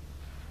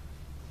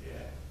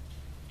 Yeah.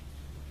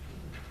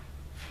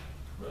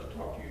 We'll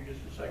talk to you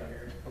just a second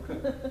here. Okay.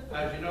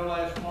 As you know,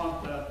 last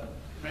month,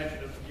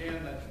 mentioned it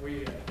again that we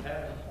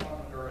had an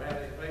appointment or had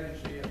a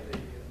vacancy at the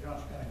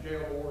Johnson County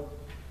Jail Board.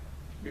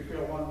 We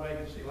filled one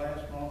vacancy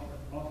last month or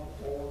the month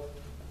before,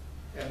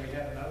 and we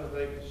had another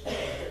vacancy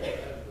that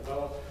has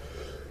developed.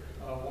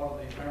 One of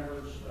the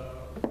members is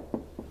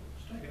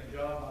taking a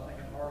job, I think,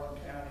 in Harlan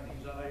County, and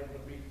he's unable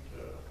to meet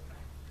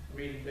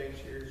meeting dates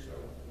here, so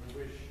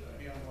we wish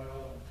him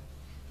well.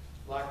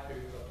 And like to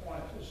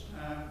appoint at this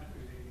time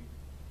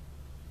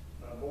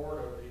to the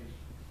board of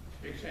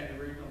the Big Sandy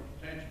Regional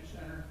Detention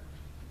Center,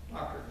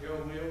 Dr.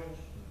 Joe Mills.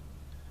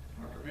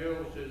 Dr.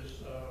 Mills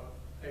is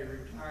a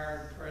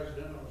retired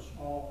president of a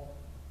small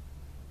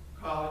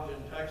college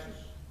in Texas.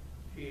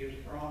 He is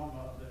from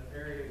the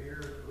area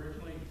here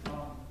originally,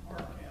 from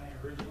Martin County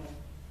originally.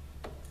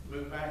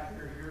 Moved back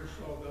here a year or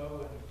so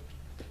ago,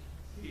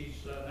 and he's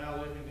now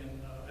living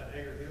in at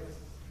Hager Hill.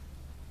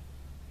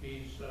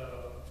 He's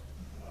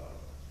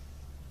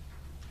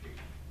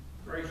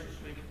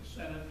graciously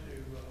consented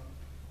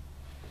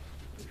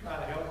to try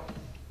to help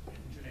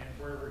and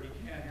wherever he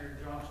can here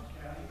in Johnson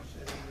County. He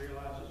said he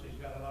realizes he's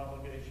got an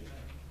obligation,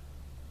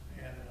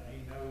 and he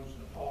knows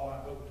that Paul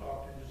and I both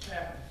talked, and just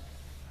happened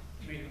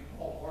to meet at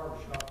Paul's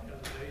barbershop the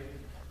other day.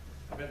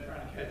 I've been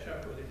trying to catch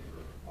up with him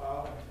for a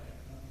while,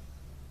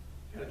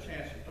 and had a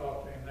chance to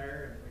talk to him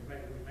there, and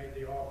we made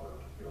the offer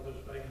to fill this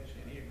vacancy,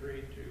 and he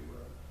agreed to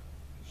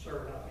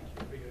serve, and I think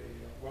he'll be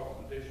a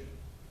welcome addition.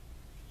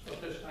 So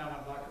at this time,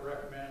 I'd like to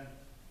recommend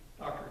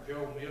Dr.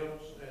 Joe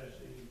Mills as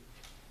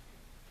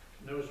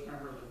the newest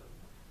member of the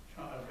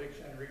Big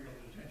Sandy Regional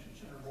Detention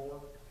Center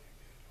Board.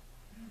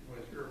 And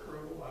with your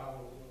approval, I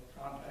will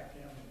contact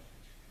him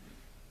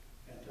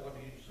and tell him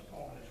his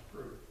appointment is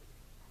approved.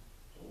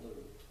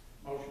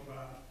 Motion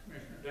by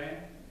Commissioner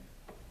Dan.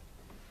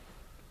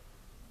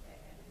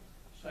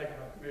 Second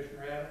by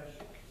Commissioner Adams.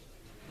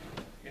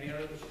 Any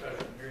other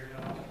discussion? Hearing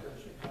none, all in favor,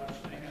 signify by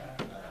saying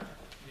aye.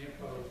 Any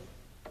opposed?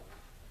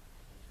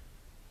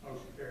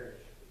 Motion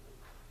carries.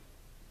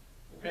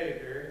 Okay,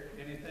 Gary,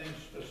 anything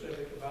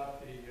specific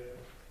about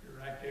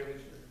your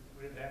activities?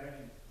 We didn't have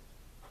any.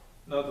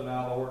 Nothing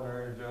out of the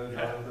ordinary, Judge,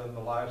 other than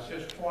the last,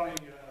 Just 20.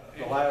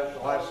 the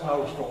last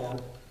snowstorm,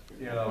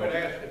 you know. Quit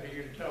asking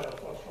you to tell us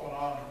what's going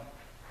on.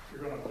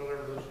 You're going to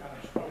deliver this kind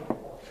of snow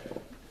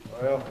forecast.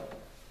 Well,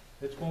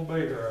 it's gonna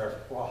be here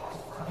after a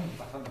while,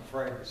 I'm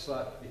afraid to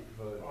say,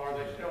 but Are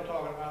they still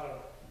talking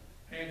about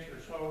an inch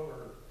or so,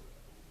 or?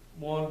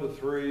 1 to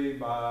 3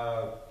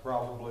 by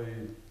probably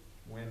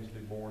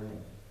Wednesday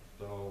morning.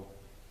 So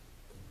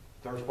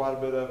there's quite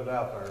a bit of it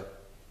out there,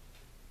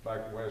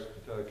 back in West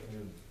Kentucky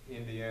and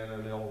Indiana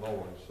and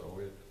Illinois, so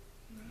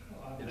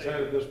it's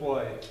headed this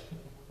way.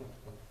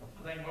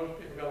 I think most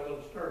people got a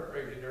little stir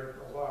crazy there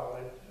for a while.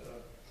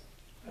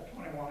 That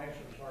 21 inches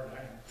was hard to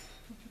handle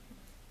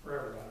for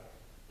everybody.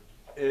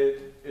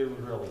 It was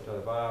really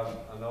tough.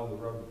 I know the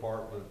road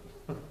department,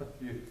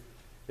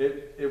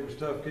 it was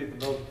tough keeping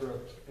those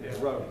trucks in the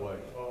roadway.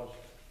 It was.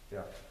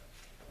 Yeah.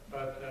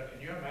 But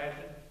can you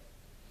imagine,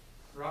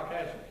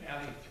 Rockhampton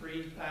County,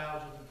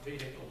 3,000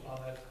 vehicles on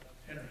that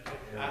interstate,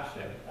 Yeah.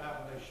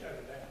 I-75 when they shut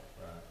it down.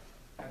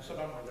 Right. And some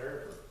of them were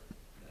there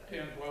for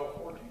 10, 12,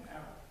 14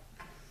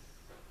 hours.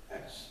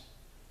 That's,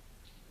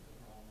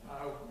 I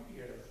hope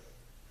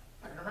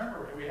I can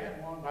remember we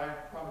had one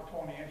back probably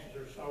 20 inches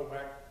or so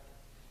back,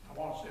 I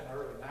want to say in the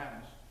early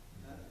 90s.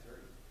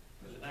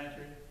 Was it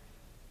 93?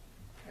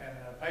 And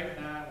page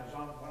 9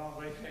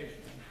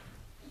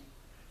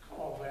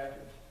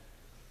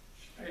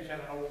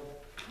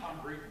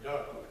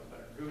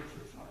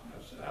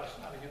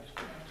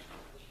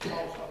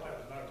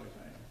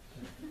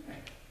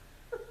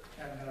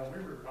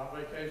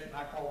 notification,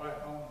 I called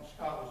back home, and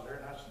Scott was there,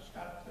 and I said,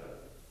 Scott,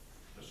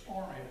 the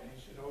storm hit, and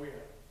he said, oh,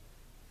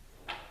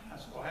 yeah. And I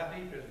said, well, how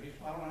deep is it? He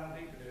said, well, I don't know how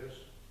deep it is.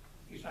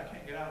 He said, I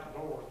can't get out the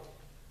door.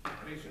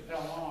 And he said,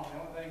 tell Mom, the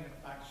only thing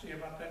I can see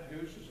about that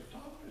goose is the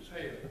top of his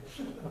head.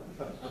 So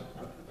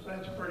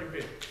that's pretty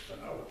big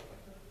snow.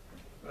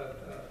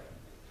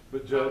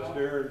 But Judge,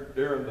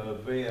 during the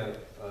event,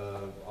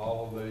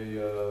 all of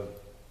the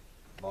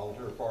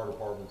volunteer fire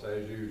departments,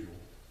 as usual,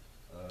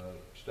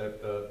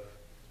 stepped up.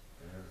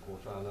 And of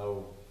course, I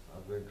know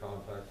I've been in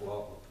contact a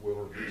lot with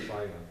Willard and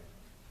Sam.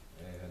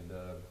 And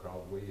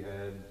because we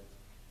had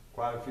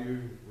quite a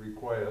few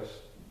requests,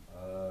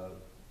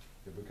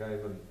 it became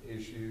an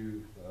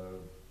issue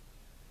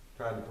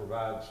trying to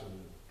provide some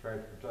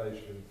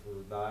transportation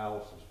for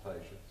dialysis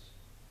patients.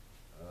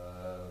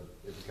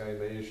 It became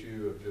the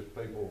issue of just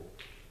people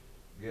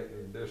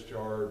getting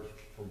discharged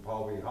from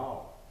Palby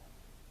Hall,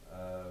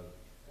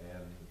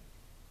 and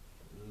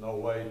no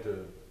way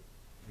to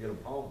get them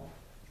home.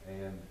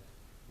 And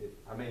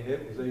I mean,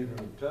 it was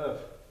even tough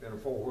in a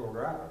four-wheel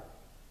drive,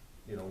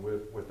 you know,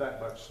 with that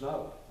much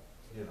snow,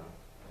 you know,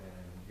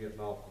 and getting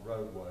off the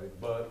roadway.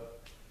 But,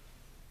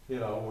 you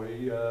know,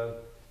 we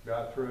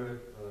got through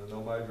it,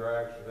 no major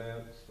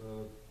accidents,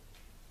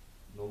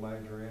 no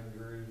major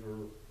injuries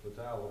or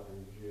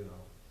fatalities, you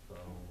know, so,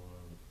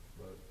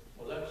 but.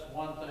 Well, that's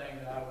one thing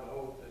that I would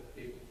hope that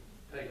people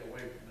take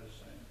away from this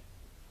thing.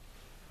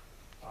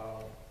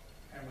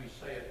 And we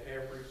say it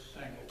every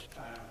single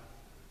time,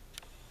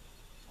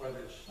 whether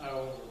it's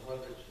snow or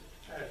whether it's a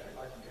catastrophe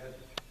like we had,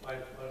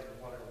 flash flood or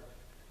whatever.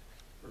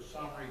 For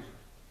some reason,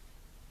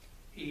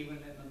 even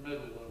in the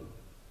middle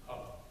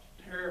of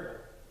terrible,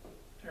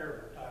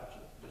 terrible types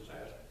of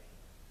disasters,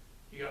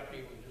 you got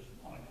people just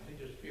wanting, they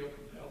just feel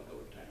compelled to go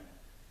to town,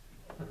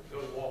 go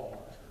to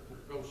Walmart, or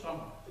go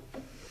somewhere.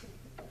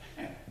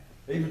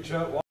 Even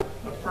Chuck,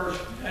 The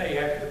first day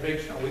after the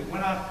big snow, we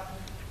went out,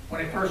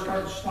 when it first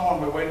started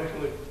snowing, we waited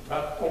until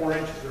about 4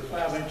 inches or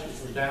 5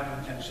 inches was down,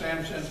 and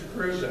Sam sends the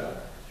crews out.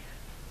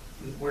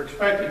 We're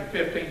expecting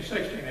 15,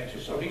 16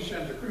 inches, so he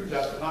sends the crews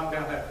out to knock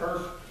down that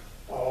first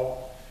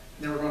fall,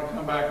 and then we're going to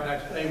come back the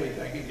next day, we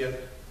think, and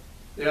get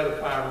the other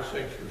 5 or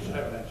 6 or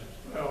 7 inches.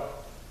 Well,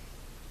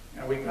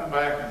 and we come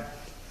back, and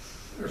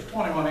there's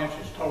 21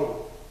 inches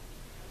total.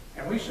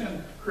 And we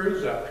send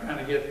crews out trying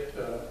to get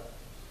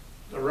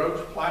the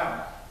roads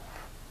plowed.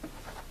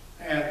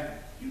 And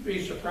you'd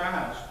be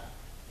surprised.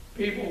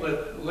 People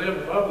that live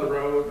above the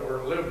road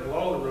or live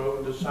below the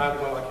road decide,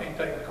 well, I can't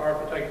take the car,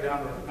 if I take it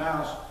down to the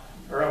house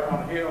or up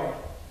on a hill,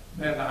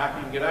 then I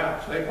can get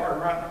out. So they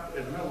park right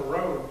in the middle of the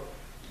road,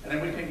 and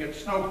then we can get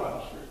snow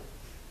plows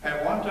through.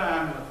 At one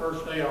time, the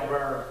first day of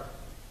our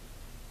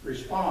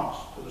response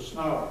to the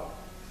snow,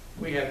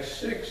 we had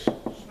 6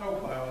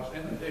 snow plows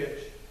in the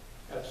ditch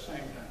at the same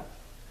time.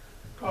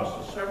 It cost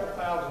us several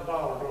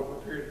 $1,000s over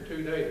a period of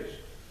 2 days,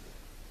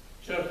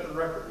 just for the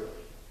record books.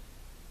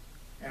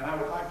 And I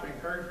would like to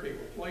encourage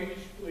people, please,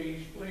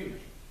 please, please.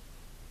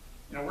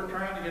 You know, we're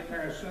trying to get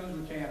there as soon as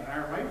we can. And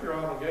our major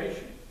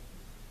obligation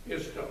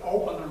is to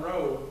open the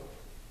road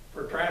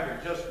for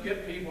traffic. Just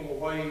get people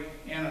away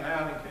in and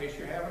out in case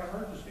you have an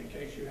emergency, in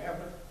case you have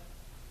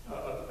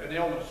an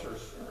illness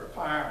or a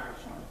fire or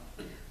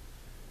something.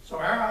 So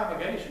our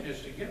obligation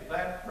is to get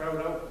that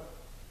road open.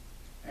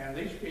 And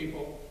these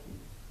people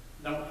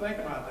don't think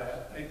about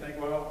that. They think,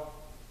 well,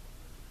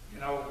 you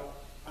know,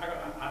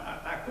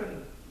 I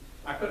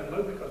couldn't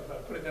move it because if I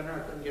put it down there, I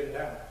couldn't get it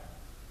out.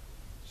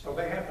 So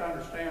they have to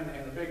understand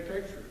in the big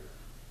picture,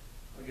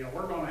 you know,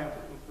 we're going to have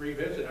to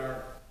revisit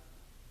our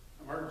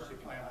emergency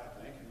plan,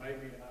 I think, and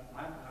maybe, and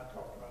Mike and I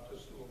talked about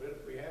this a little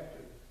bit, if we have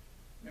to.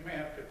 We may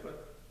have to put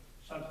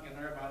something in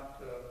there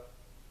about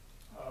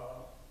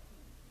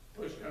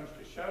push comes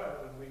to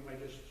shove, and we may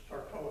just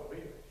start towing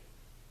vehicles.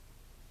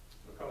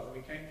 Because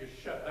we can't just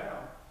shut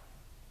down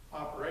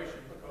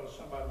operation because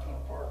somebody's going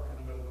to park in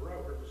the middle of the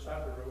road or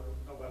beside the road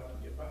and nobody can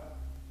get by.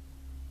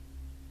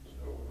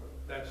 So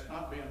that's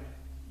not been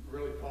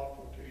really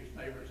thoughtful to his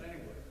neighbors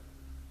anyway.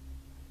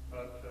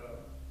 But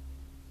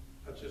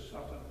that's just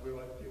something that we'll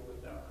have to deal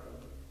with down the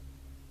road.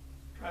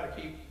 Try to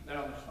keep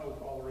down the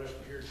snowfall the rest of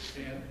the year if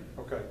you can.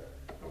 okay.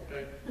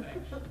 Okay,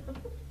 thanks.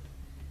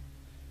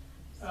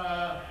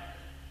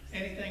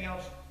 Anything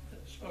else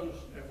that suppose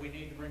that we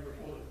need to bring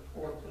before the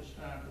court this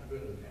time for the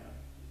good of the county?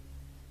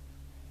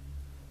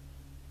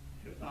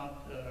 If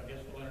not, I guess